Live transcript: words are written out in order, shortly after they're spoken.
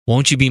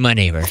Won't You Be My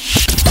Neighbor?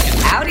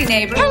 Howdy,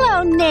 neighbor.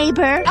 Hello,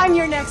 neighbor. I'm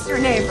your next door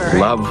neighbor.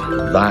 Love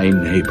thy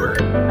neighbor.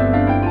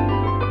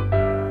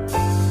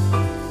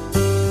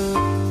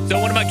 So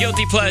one of my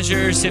guilty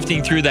pleasures,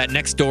 sifting through that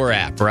Nextdoor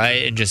app,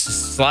 right? And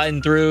just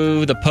sliding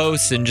through the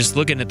posts and just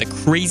looking at the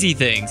crazy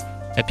things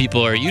that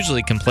people are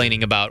usually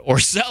complaining about or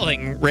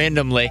selling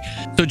randomly.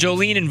 So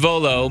Jolene and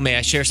Volo, may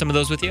I share some of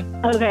those with you?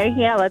 Okay,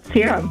 yeah, let's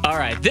hear them. All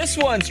right, this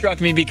one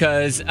struck me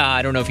because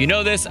I don't know if you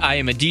know this. I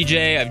am a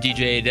DJ. I've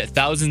DJed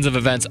thousands of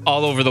events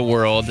all over the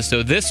world.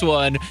 So this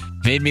one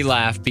made me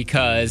laugh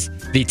because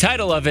the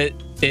title of it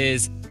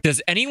is,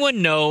 Does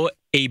anyone know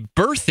a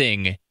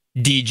birthing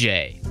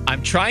DJ?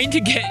 I'm trying to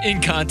get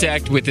in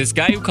contact with this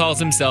guy who calls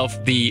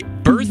himself the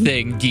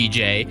birthing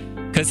DJ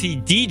because he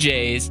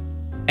DJs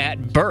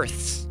at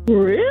births.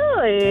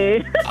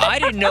 Really? I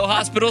didn't know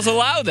hospitals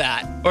allow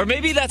that. Or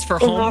maybe that's for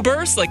home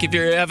births, like if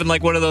you're having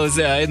like one of those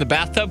in the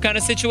bathtub kind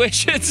of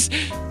situations.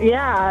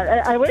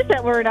 Yeah, I wish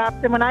that were an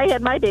option when I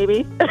had my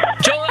baby.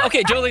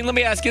 Okay, Jolene, let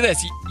me ask you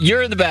this.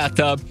 You're in the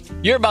bathtub.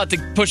 You're about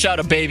to push out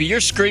a baby. You're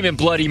screaming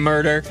bloody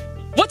murder.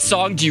 What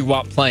song do you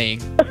want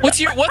playing? What's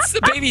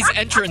the baby's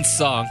entrance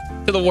song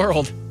to the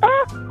world?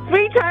 Oh,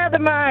 Sweet Child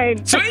of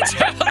Mine. Sweet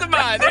Child of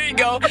Mine. There you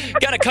go.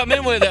 Got to come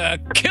in with a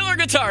killer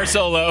guitar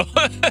solo.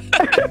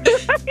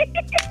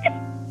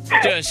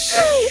 Just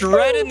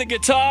shredding the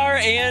guitar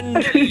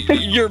and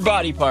your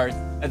body parts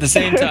at the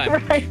same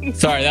time. Right.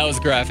 Sorry, that was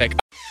graphic.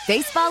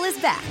 Baseball is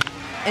back,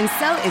 and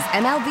so is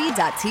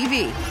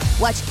MLB.tv.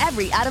 Watch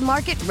every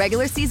out-of-market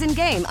regular season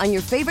game on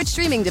your favorite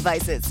streaming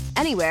devices,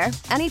 anywhere,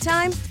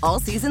 anytime, all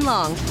season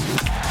long.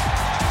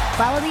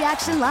 Follow the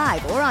action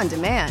live or on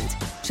demand.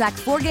 Track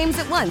 4 games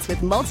at once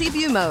with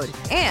multi-view mode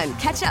and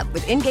catch up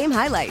with in-game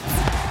highlights.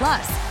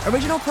 Plus,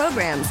 original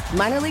programs,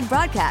 minor league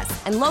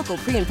broadcasts, and local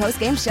pre- and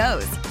post-game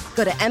shows.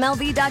 Go to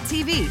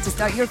MLB.tv to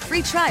start your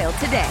free trial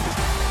today.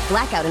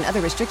 Blackout and other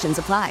restrictions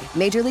apply.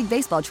 Major League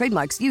Baseball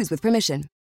trademarks used with permission.